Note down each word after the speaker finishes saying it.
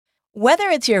Whether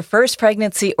it's your first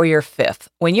pregnancy or your fifth,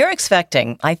 when you're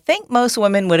expecting, I think most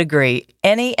women would agree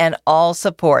any and all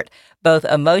support, both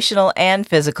emotional and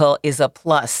physical, is a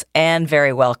plus and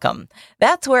very welcome.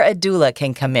 That's where a doula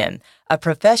can come in, a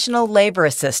professional labor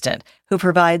assistant who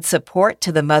provides support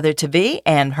to the mother-to-be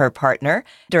and her partner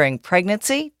during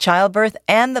pregnancy, childbirth,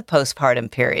 and the postpartum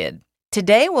period.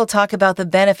 Today, we'll talk about the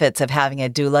benefits of having a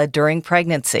doula during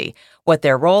pregnancy, what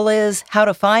their role is, how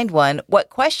to find one, what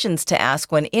questions to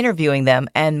ask when interviewing them,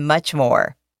 and much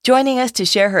more. Joining us to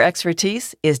share her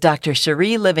expertise is Dr.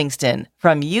 Cherie Livingston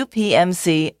from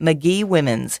UPMC Magee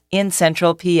Women's in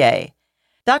Central PA.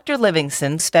 Dr.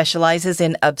 Livingston specializes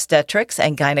in obstetrics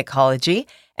and gynecology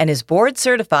and is board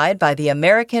certified by the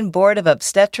American Board of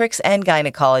Obstetrics and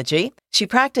Gynecology. She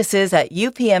practices at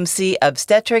UPMC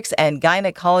Obstetrics and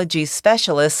Gynecology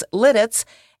Specialists Lidditz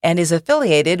and is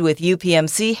affiliated with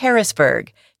UPMC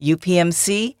Harrisburg,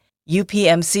 UPMC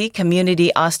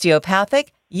Community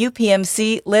Osteopathic,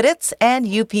 UPMC Lidditz, and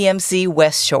UPMC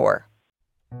West Shore.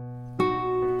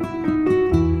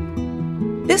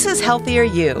 This is Healthier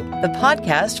You, the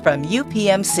podcast from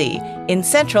UPMC in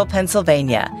Central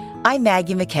Pennsylvania. I'm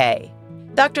Maggie McKay.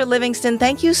 Dr. Livingston,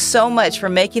 thank you so much for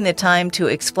making the time to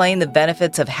explain the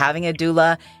benefits of having a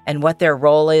doula and what their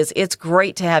role is. It's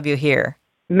great to have you here.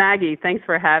 Maggie, thanks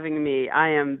for having me. I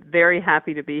am very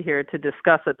happy to be here to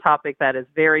discuss a topic that is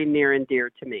very near and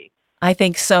dear to me. I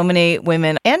think so many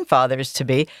women and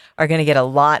fathers-to-be are going to get a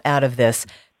lot out of this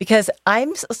because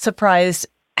I'm surprised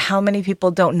how many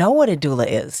people don't know what a doula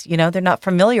is. You know, they're not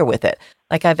familiar with it.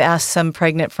 Like I've asked some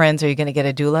pregnant friends, are you going to get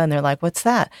a doula? And they're like, what's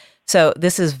that? So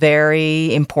this is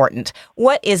very important.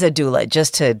 What is a doula,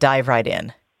 just to dive right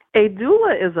in? A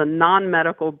doula is a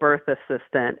non-medical birth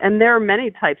assistant, and there are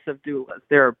many types of doulas.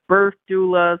 There are birth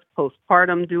doulas,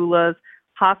 postpartum doulas,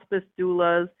 hospice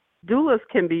doulas. Doulas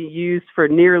can be used for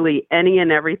nearly any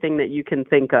and everything that you can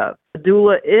think of. A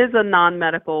doula is a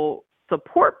non-medical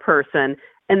support person,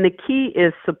 and the key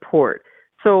is support.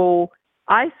 So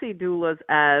I see doulas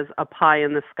as a pie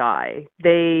in the sky.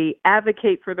 They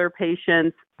advocate for their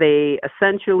patients. They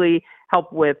essentially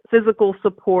help with physical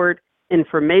support,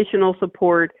 informational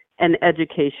support, and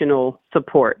educational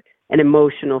support and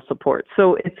emotional support.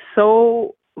 So it's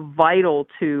so vital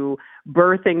to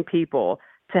birthing people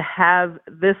to have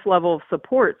this level of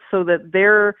support so that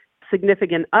their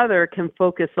significant other can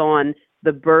focus on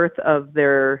the birth of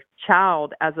their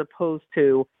child as opposed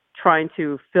to trying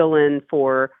to fill in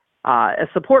for a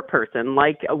support person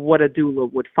like what a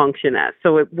doula would function as.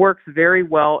 So it works very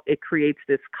well. It creates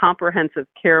this comprehensive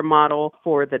care model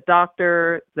for the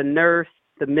doctor, the nurse,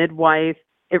 the midwife.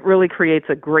 It really creates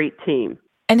a great team.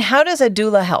 And how does a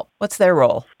doula help? What's their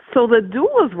role? So the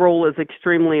doula's role is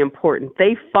extremely important.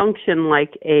 They function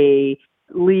like a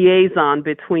liaison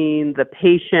between the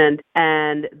patient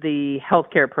and the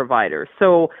healthcare provider.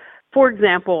 So, for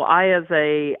example, I as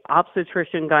a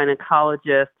obstetrician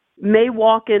gynecologist may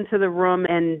walk into the room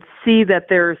and see that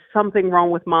there's something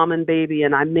wrong with mom and baby,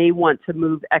 and I may want to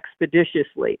move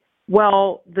expeditiously.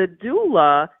 Well, the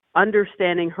doula,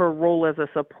 understanding her role as a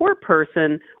support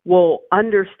person, will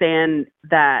understand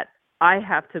that I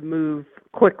have to move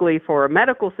quickly for a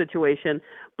medical situation,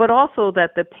 but also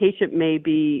that the patient may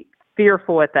be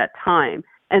fearful at that time.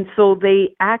 And so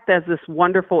they act as this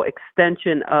wonderful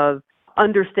extension of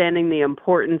understanding the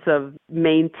importance of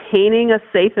maintaining a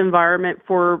safe environment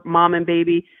for mom and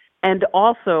baby, and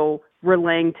also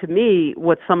relaying to me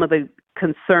what some of the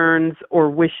concerns or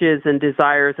wishes and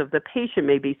desires of the patient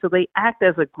may be. So they act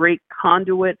as a great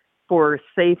conduit for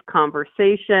safe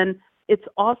conversation. It's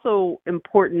also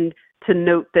important to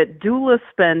note that doulas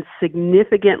spend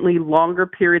significantly longer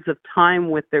periods of time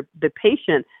with the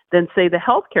patient than, say, the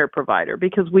healthcare provider,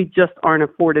 because we just aren't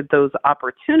afforded those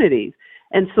opportunities.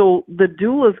 And so the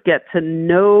doulas get to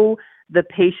know the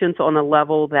patients on a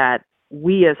level that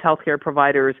we as healthcare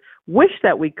providers wish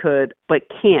that we could, but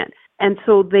can't. And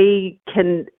so they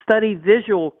can study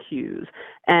visual cues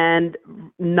and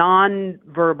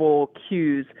nonverbal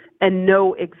cues and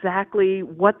know exactly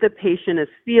what the patient is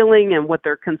feeling and what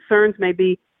their concerns may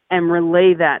be and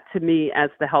relay that to me as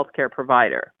the healthcare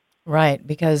provider. Right,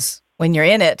 because when you're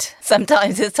in it,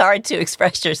 sometimes it's hard to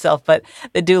express yourself, but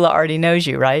the doula already knows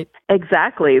you, right?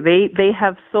 Exactly. They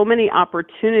have so many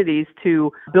opportunities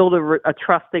to build a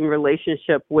trusting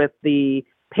relationship with the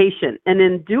patient. And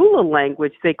in doula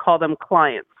language, they call them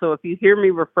clients. So if you hear me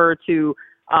refer to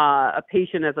a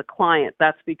patient as a client,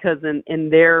 that's because in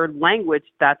their language,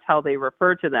 that's how they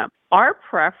refer to them. Our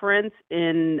preference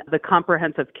in the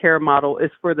comprehensive care model is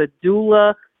for the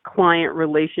doula client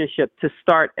relationship to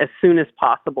start as soon as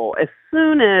possible, as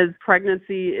soon as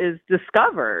pregnancy is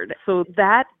discovered. So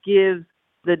that gives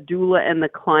the doula and the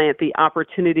client the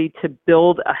opportunity to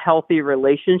build a healthy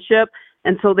relationship.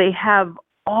 And so they have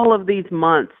all of these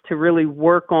months to really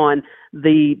work on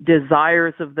the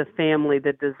desires of the family,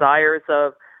 the desires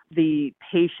of the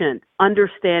patient,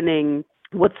 understanding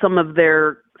what some of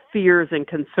their fears and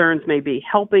concerns may be,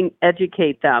 helping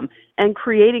educate them, and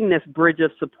creating this bridge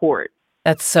of support.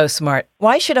 That's so smart.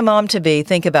 Why should a mom-to-be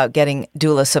think about getting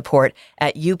doula support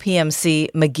at UPMC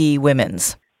Magee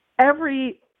Women's?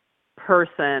 Every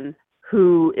person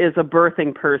who is a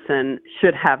birthing person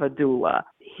should have a doula.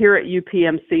 Here at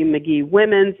UPMC Magee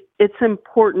Women's, it's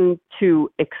important to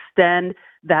extend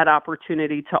that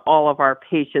opportunity to all of our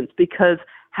patients because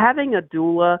having a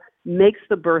doula makes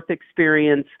the birth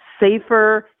experience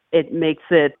safer, it makes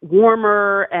it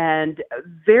warmer, and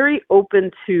very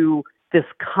open to this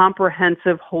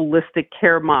comprehensive, holistic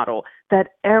care model that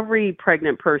every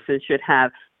pregnant person should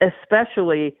have,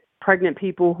 especially pregnant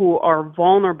people who are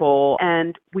vulnerable.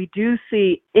 And we do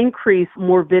see increased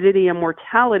morbidity and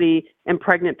mortality in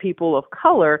pregnant people of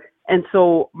color. And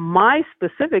so my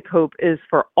specific hope is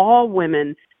for all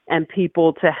women and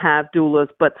people to have doulas,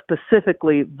 but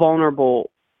specifically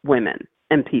vulnerable women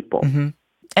and people. Mm-hmm.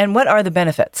 And what are the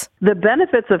benefits? The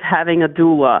benefits of having a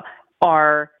doula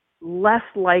are less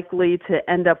likely to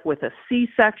end up with a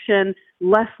C-section,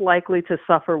 less likely to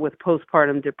suffer with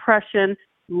postpartum depression,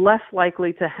 less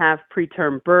likely to have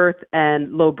preterm birth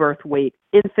and low birth weight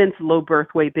infants, low birth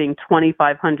weight being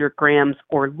 2,500 grams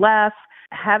or less.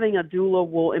 Having a doula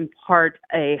will impart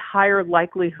a higher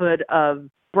likelihood of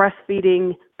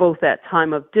breastfeeding both at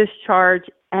time of discharge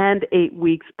and 8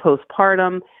 weeks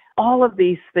postpartum. All of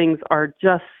these things are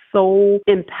just so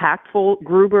impactful.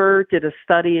 Gruber did a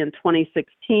study in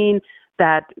 2016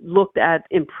 that looked at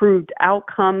improved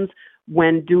outcomes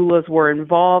when doulas were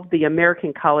involved. The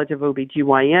American College of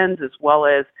OBGYNs, as well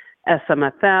as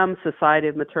SMFM, Society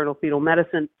of Maternal Fetal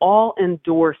Medicine, all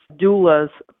endorse doulas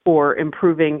for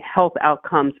improving health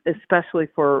outcomes, especially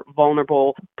for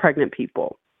vulnerable pregnant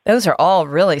people. Those are all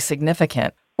really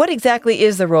significant. What exactly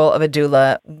is the role of a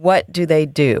doula? What do they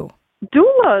do?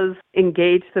 Doulas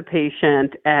engage the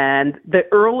patient, and the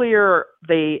earlier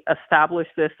they establish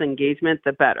this engagement,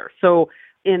 the better. So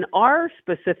in our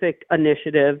specific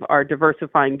initiative, our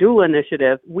Diversifying Doula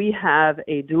initiative, we have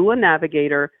a doula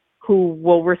navigator who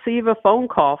will receive a phone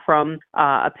call from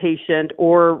a patient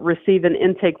or receive an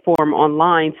intake form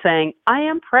online saying, I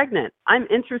am pregnant. I'm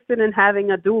interested in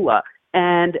having a doula.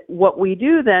 And what we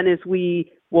do then is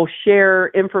we will share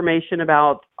information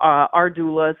about our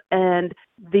doulas, and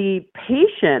the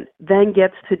patient then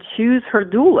gets to choose her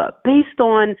doula based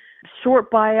on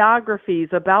short biographies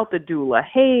about the doula.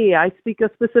 Hey, I speak a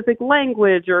specific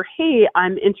language, or hey,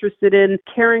 I'm interested in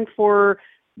caring for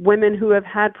women who have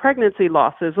had pregnancy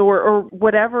losses, or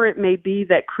whatever it may be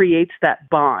that creates that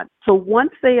bond. So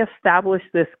once they establish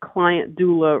this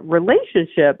client-doula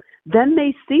relationship, then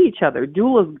they see each other.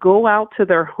 Doulas go out to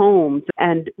their homes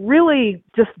and really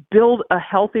just build a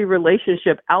healthy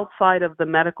relationship outside of the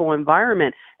medical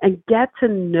environment and get to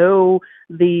know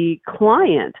the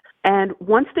client. And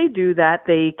once they do that,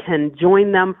 they can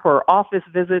join them for office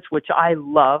visits, which I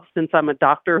love since I'm a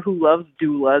doctor who loves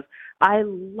doulas. I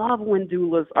love when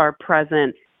doulas are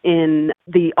present in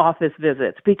the office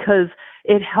visits because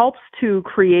it helps to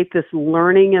create this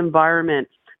learning environment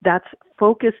that's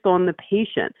focused on the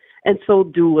patient. And so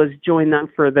doulas join them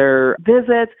for their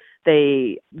visits.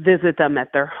 They visit them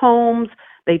at their homes.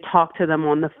 They talk to them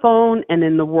on the phone. And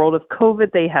in the world of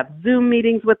COVID, they have Zoom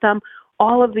meetings with them.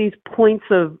 All of these points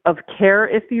of care,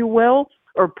 if you will,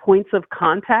 or points of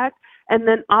contact. And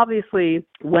then obviously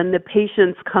when the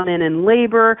patients come in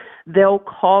labor, they'll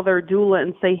call their doula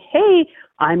and say, hey,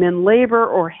 I'm in labor,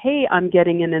 or hey, I'm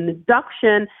getting an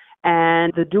induction.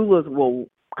 And the doulas will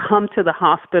come to the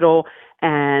hospital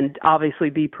and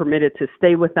obviously be permitted to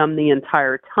stay with them the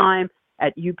entire time.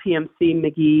 At UPMC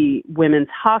Magee Women's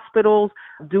Hospitals,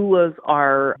 doulas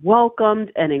are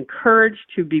welcomed and encouraged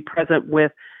to be present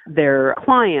with their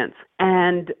clients.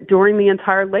 And during the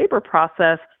entire labor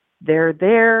process, they're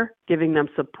there giving them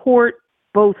support,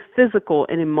 both physical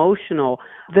and emotional.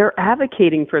 They're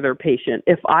advocating for their patient.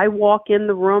 If I walk in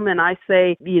the room and I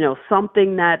say,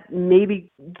 something that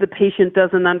maybe the patient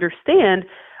doesn't understand,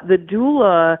 the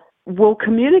doula will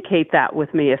communicate that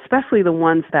with me, especially the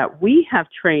ones that we have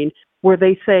trained where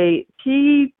they say,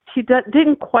 she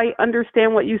didn't quite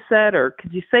understand what you said, or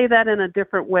could you say that in a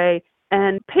different way?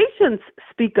 And patients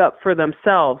speak up for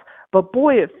themselves, but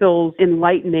boy, it feels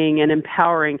enlightening and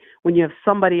empowering when you have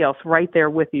somebody else right there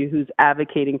with you who's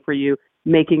advocating for you,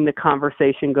 making the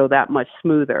conversation go that much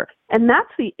smoother. And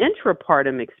that's the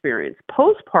intrapartum experience.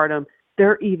 Postpartum,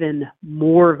 they're even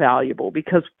more valuable,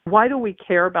 because why do we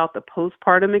care about the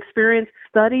postpartum experience?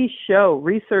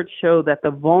 Research show that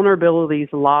the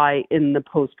vulnerabilities lie in the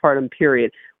postpartum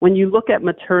period. When you look at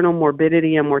maternal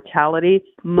morbidity and mortality,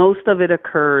 most of it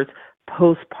occurs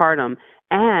postpartum,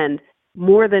 and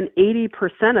more than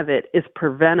 80% of it is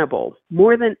preventable.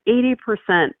 More than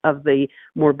 80% of the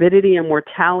morbidity and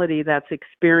mortality that's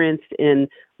experienced in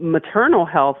maternal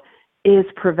health is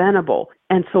preventable.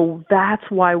 And so that's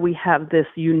why we have this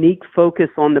unique focus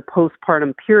on the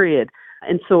postpartum period.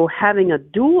 And so having a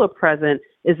doula present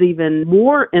is even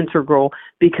more integral,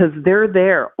 because they're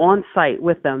there on site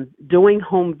with them, doing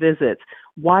home visits,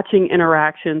 watching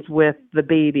interactions with the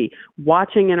baby,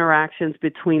 watching interactions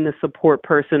between the support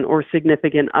person or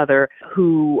significant other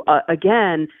who,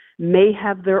 again, may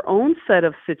have their own set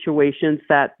of situations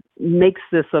that makes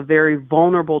this a very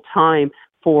vulnerable time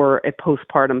for a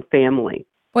postpartum family.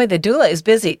 Boy, the doula is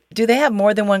busy. Do they have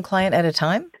more than one client at a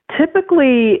time?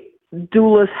 Typically,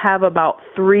 doulas have about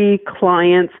 3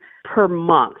 clients per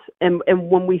month. And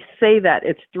when we say that,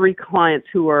 it's 3 clients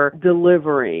who are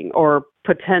delivering or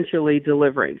potentially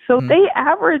delivering. So they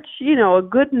average, a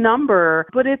good number,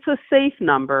 but it's a safe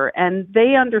number, and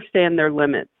they understand their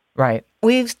limits. Right.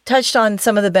 We've touched on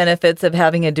some of the benefits of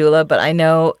having a doula, but I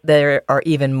know there are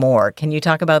even more. Can you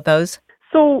talk about those?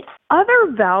 So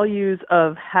other values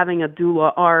of having a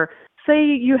doula are, say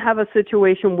you have a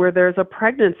situation where there's a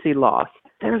pregnancy loss.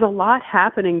 There's a lot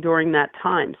happening during that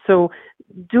time. So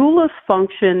doulas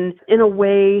function in a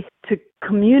way to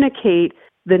communicate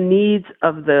the needs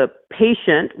of the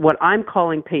patient, what I'm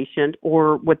calling patient,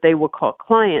 or what they will call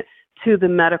client, to the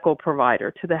medical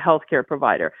provider, to the healthcare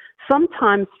provider.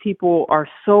 Sometimes people are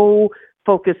so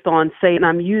focused on, say, and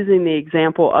I'm using the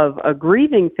example of a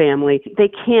grieving family, they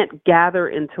can't gather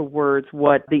into words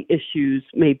what the issues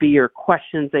may be or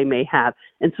questions they may have.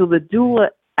 And so the doula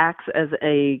acts as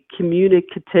a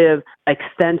communicative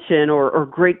extension or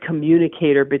great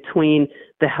communicator between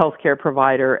the healthcare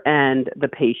provider and the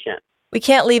patient. We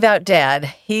can't leave out Dad.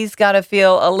 He's got to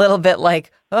feel a little bit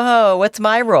like, oh, what's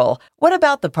my role? What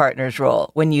about the partner's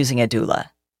role when using a doula?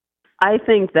 I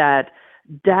think that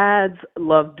dads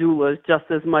love doulas just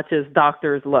as much as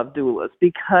doctors love doulas,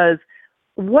 because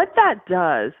what that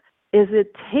does is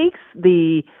it takes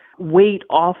the weight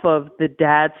off of the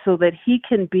dad so that he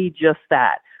can be just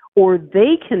that, or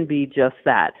they can be just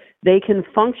that. They can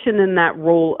function in that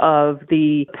role of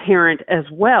the parent as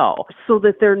well, so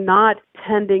that they're not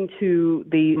tending to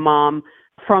the mom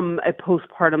from a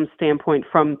postpartum standpoint,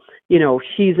 from,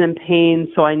 she's in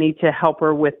pain, so I need to help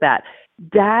her with that.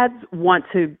 Dads want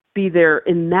to be there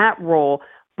in that role,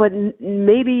 but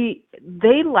maybe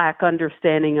they lack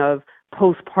understanding of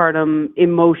postpartum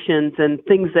emotions and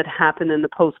things that happen in the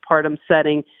postpartum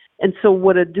setting. And so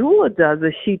what a doula does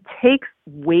is she takes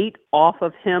weight off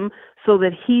of him so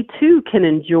that he too can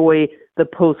enjoy the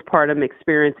postpartum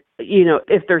experience,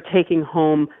 if they're taking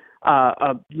home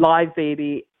a live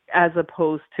baby as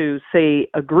opposed to, say,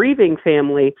 a grieving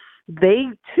family, they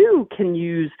too can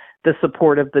use the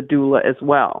support of the doula as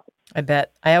well. I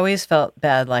bet. I always felt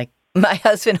bad, like my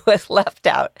husband was left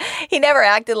out. He never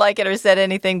acted like it or said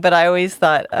anything, but I always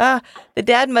thought, the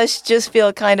dad must just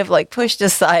feel kind of like pushed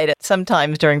aside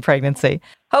sometimes during pregnancy.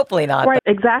 Hopefully not. Right,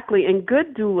 exactly. And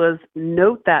good doulas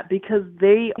note that, because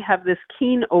they have this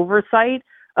keen oversight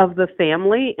of the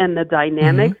family and the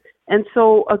dynamics. Mm-hmm. And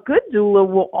so a good doula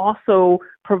will also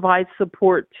provide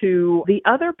support to the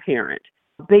other parent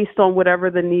based on whatever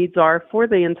the needs are for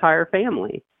the entire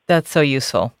family. That's so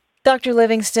useful. Dr.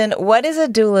 Livingston, what is a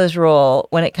doula's role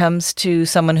when it comes to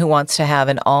someone who wants to have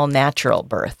an all-natural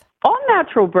birth?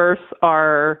 All-natural births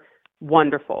are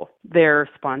wonderful. They're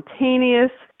spontaneous.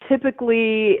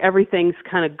 Typically, everything's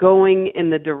kind of going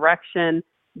in the direction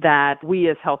that we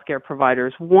as healthcare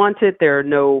providers want it. There are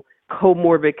no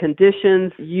comorbid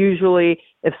conditions. Usually,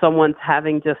 if someone's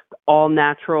having just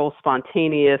all-natural,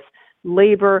 spontaneous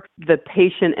labor, the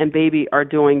patient and baby are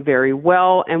doing very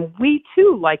well. And we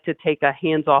too like to take a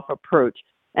hands-off approach.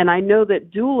 And I know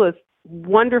that doulas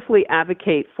wonderfully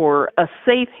advocate for a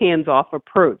safe hands-off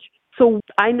approach. So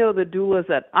I know the doulas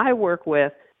that I work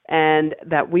with and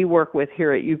that we work with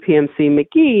here at UPMC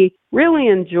McGee really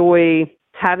enjoy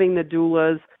having the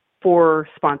doulas for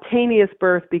spontaneous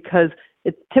birth, because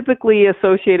it's typically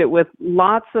associated with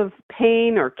lots of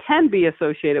pain, or can be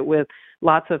associated with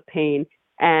lots of pain.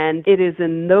 And it is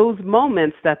in those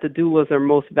moments that the doulas are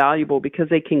most valuable, because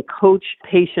they can coach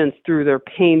patients through their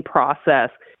pain process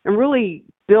and really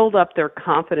build up their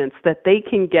confidence that they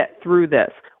can get through this.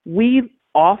 We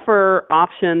offer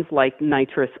options like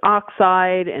nitrous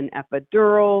oxide and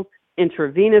epidurals,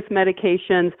 intravenous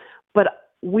medications, but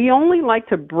we only like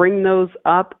to bring those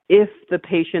up if the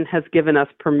patient has given us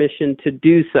permission to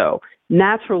do so.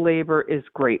 Natural labor is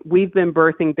great. We've been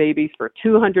birthing babies for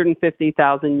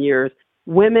 250,000 years.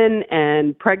 Women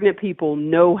and pregnant people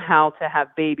know how to have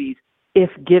babies if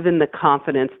given the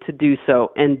confidence to do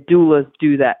so, and doulas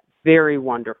do that very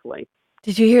wonderfully.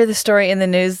 Did you hear the story in the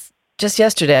news? Just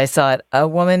yesterday I saw it. A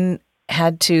woman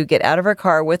had to get out of her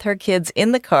car with her kids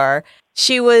in the car.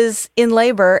 She was in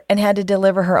labor and had to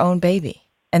deliver her own baby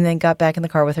and then got back in the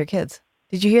car with her kids.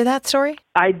 Did you hear that story?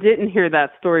 I didn't hear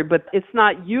that story, but it's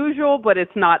not usual, but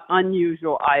it's not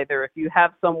unusual either. If you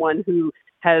have someone who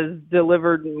has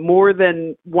delivered more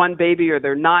than one baby or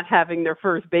they're not having their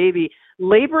first baby,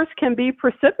 labors can be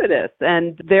precipitous.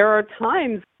 And there are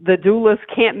times the doulas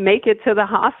can't make it to the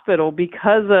hospital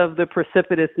because of the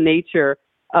precipitous nature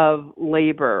of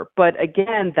labor. But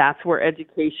again, that's where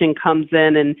education comes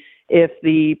in. And if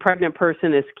the pregnant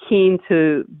person is keen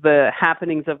to the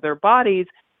happenings of their bodies,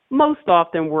 most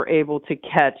often we're able to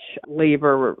catch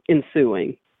labor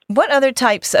ensuing. What other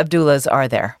types of doulas are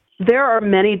there? There are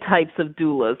many types of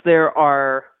doulas. There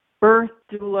are birth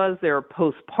doulas, there are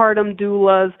postpartum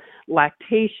doulas,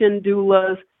 lactation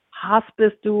doulas,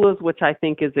 hospice doulas, which I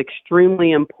think is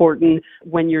extremely important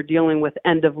when you're dealing with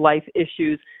end-of-life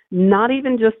issues, not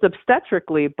even just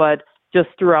obstetrically, but just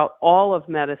throughout all of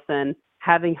medicine.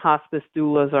 Having hospice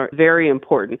doulas are very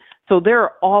important. So there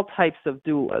are all types of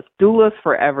doulas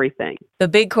for everything. The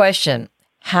big question,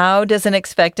 how does an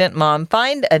expectant mom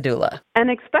find a doula? An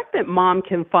expectant mom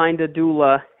can find a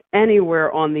doula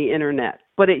anywhere on the internet.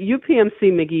 But at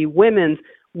UPMC Magee Women's,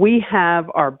 we have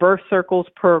our Birth Circles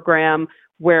program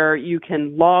where you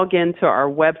can log into our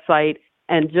website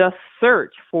and just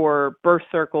search for Birth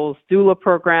Circles doula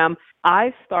program.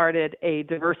 I started a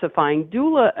Diversifying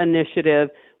Doula initiative,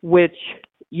 which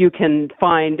you can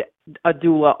find a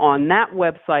doula on that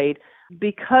website,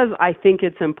 because I think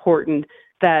it's important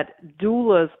that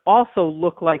doulas also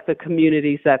look like the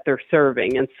communities that they're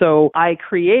serving. And so I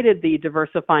created the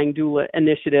Diversifying Doula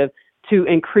initiative to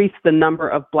increase the number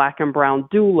of Black and Brown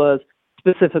doulas,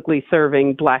 specifically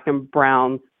serving Black and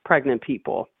Brown pregnant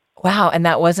people. Wow, and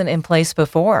that wasn't in place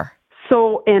before.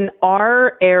 So in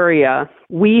our area,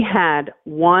 we had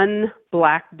one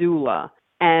Black doula.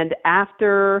 And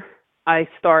after I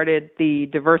started the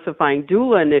Diversifying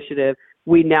Doula initiative,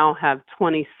 we now have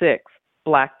 26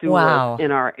 Black doulas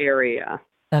in our area.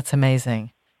 That's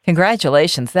amazing.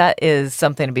 Congratulations. That is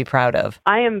something to be proud of.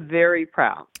 I am very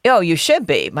proud. Oh, you should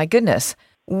be. My goodness.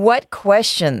 What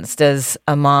questions does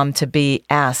a mom-to-be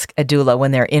ask a doula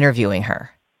when they're interviewing her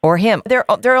or him?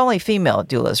 They're only female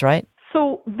doulas, right?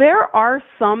 So there are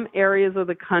some areas of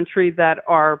the country that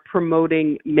are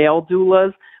promoting male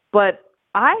doulas, but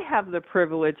I have the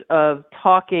privilege of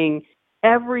talking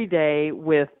every day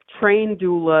with trained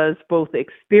doulas, both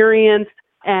experienced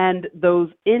and those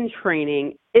in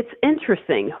training. It's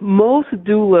interesting. Most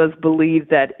doulas believe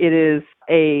that it is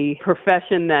a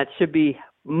profession that should be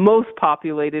most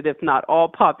populated, if not all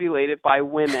populated, by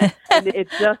women. And it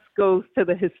just goes to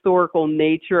the historical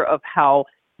nature of how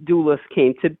doulas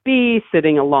came to be,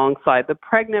 sitting alongside the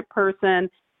pregnant person.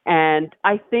 And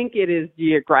I think it is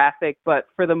geographic, but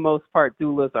for the most part,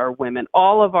 doulas are women.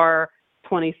 All of our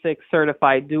 26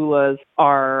 certified doulas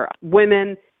are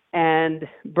women, and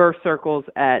Birth Circles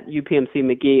at UPMC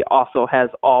Magee also has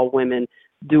all women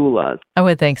doulas. I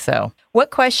would think so. What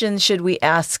questions should we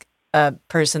ask a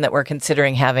person that we're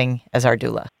considering having as our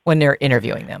doula when they're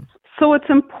interviewing them? So it's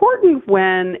important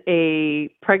when a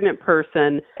pregnant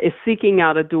person is seeking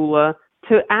out a doula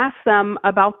to ask them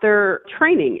about their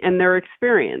training and their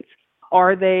experience.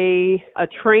 Are they a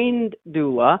trained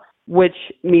doula, which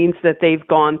means that they've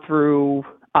gone through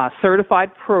certified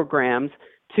programs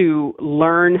to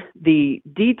learn the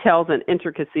details and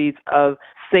intricacies of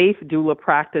safe doula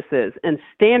practices and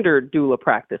standard doula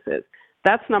practices?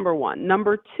 That's number one.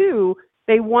 Number two,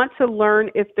 they want to learn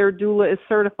if their doula is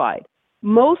certified.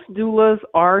 Most doulas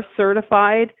are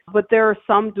certified, but there are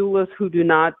some doulas who do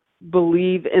not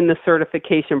believe in the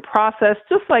certification process,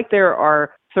 just like there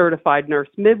are certified nurse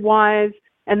midwives,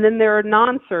 and then there are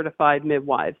non-certified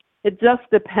midwives. It just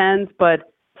depends,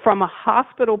 but from a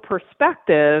hospital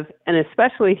perspective, and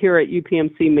especially here at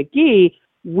UPMC Magee,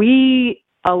 we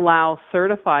allow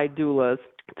certified doulas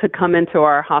to come into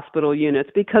our hospital units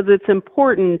because it's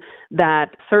important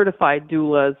that certified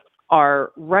doulas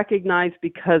are recognized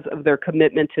because of their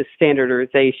commitment to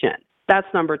standardization. That's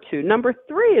number two. Number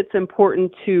three, it's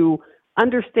important to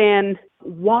understand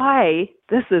why,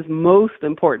 this is most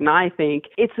important, I think.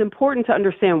 It's important to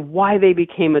understand why they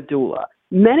became a doula.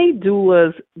 Many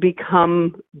doulas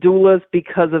become doulas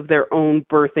because of their own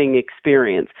birthing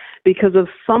experience, because of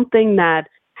something that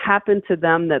happened to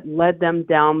them that led them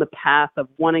down the path of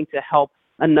wanting to help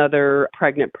another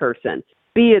pregnant person.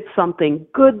 Be it something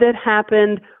good that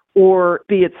happened, or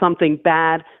be it something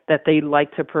bad that they'd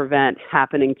like to prevent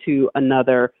happening to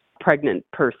another pregnant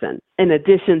person. In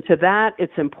addition to that,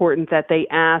 it's important that they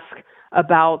ask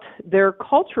about their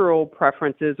cultural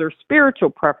preferences or spiritual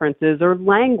preferences or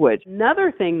language.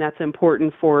 Another thing that's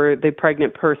important for the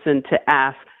pregnant person to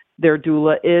ask their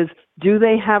doula is, do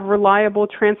they have reliable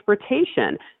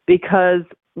transportation? Because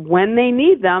when they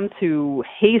need them to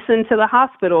hasten to the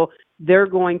hospital, they're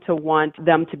going to want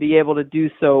them to be able to do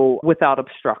so without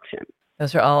obstruction.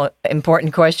 Those are all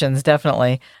important questions,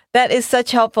 definitely. That is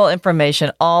such helpful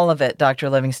information, all of it,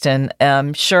 Dr. Livingston.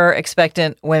 I'm sure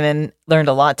expectant women learned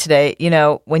a lot today. You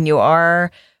know, when you are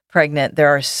pregnant, there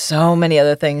are so many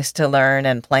other things to learn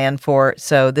and plan for.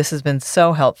 So this has been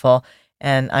so helpful,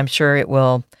 and I'm sure it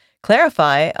will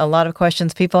clarify a lot of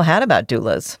questions people had about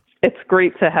doulas. It's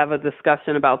great to have a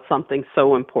discussion about something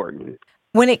so important.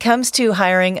 When it comes to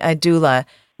hiring a doula,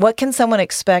 what can someone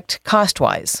expect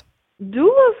cost-wise?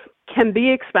 Doulas can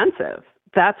be expensive.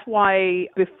 That's why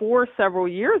before several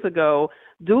years ago,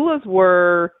 doulas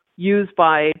were used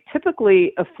by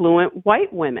typically affluent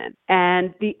white women.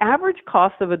 And the average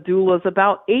cost of a doula is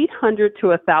about $800 to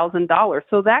 $1,000.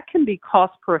 So that can be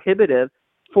cost prohibitive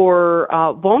for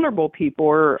vulnerable people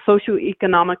or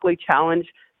socioeconomically challenged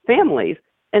families.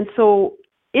 And so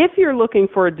if you're looking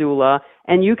for a doula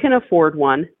and you can afford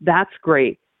one, that's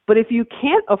great. But if you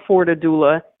can't afford a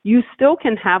doula, you still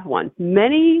can have one.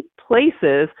 Many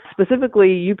places,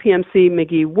 specifically UPMC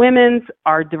McGee Women's,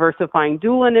 our Diversifying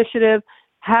Doula Initiative,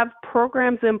 have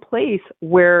programs in place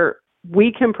where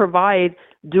we can provide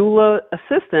doula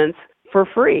assistance for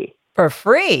free. For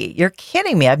free? You're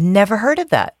kidding me. I've never heard of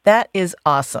that. That is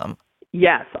awesome.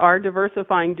 Yes, our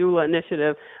Diversifying Doula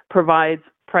Initiative provides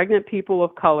pregnant people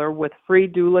of color with free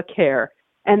doula care.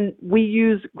 And we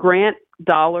use grant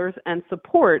dollars and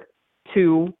support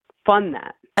to fund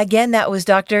that. Again, that was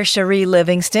Dr. Cherie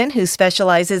Livingston, who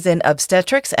specializes in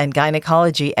obstetrics and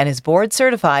gynecology and is board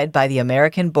certified by the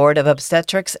American Board of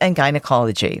Obstetrics and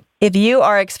Gynecology. If you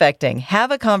are expecting,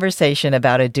 have a conversation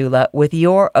about a doula with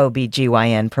your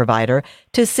OBGYN provider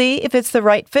to see if it's the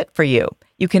right fit for you.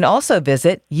 You can also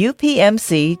visit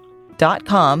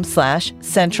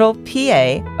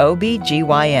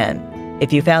upmc.com/centralpaobgyn.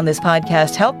 If you found this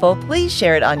podcast helpful, please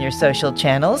share it on your social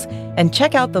channels and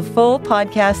check out the full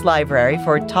podcast library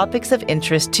for topics of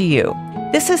interest to you.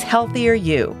 This is Healthier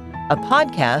You, a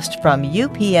podcast from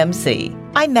UPMC.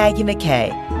 I'm Maggie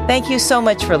McKay. Thank you so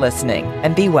much for listening,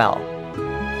 and be well.